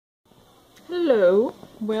Hello.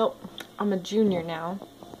 Well, I'm a junior now.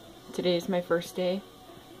 Today is my first day.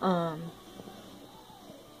 Forgot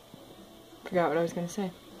what I was gonna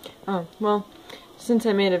say. Well, since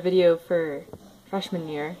I made a video for freshman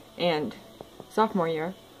year and sophomore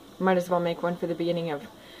year, might as well make one for the beginning of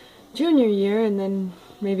junior year, and then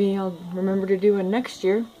maybe I'll remember to do one next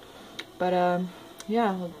year. But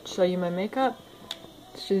yeah, I'll show you my makeup.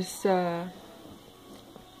 It's just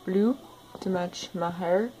blue to match my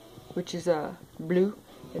hair, which is blue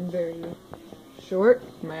and very short.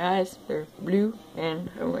 My eyes, they're blue, and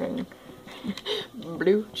I'm wearing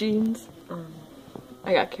blue jeans.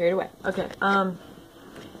 I got carried away. Okay,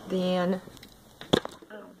 then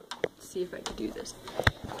let's see if I can do this.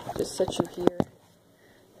 Just set you here.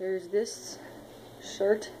 There's this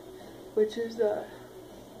shirt, which is it.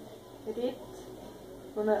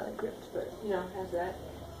 Well, not like ripped, but you know, has that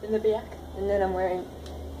in the back. And then I'm wearing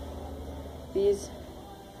these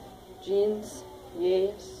jeans.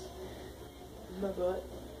 Yes, my butt.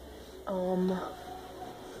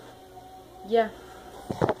 Yeah.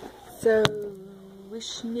 So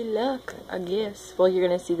wish me luck, I guess. Well, you're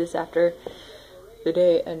gonna see this after the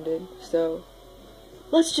day ended, so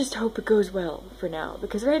let's just hope it goes well for now,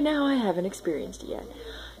 because right now I haven't experienced it yet.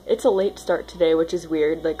 It's a late start today, which is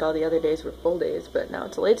weird. Like, all the other days were full days, but now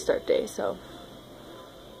it's a late start day, so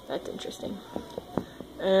that's interesting.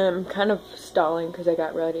 I'm kind of stalling because I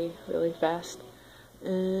got ready really fast.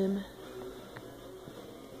 I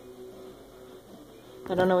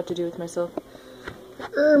don't know what to do with myself.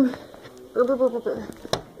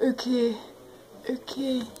 Okay.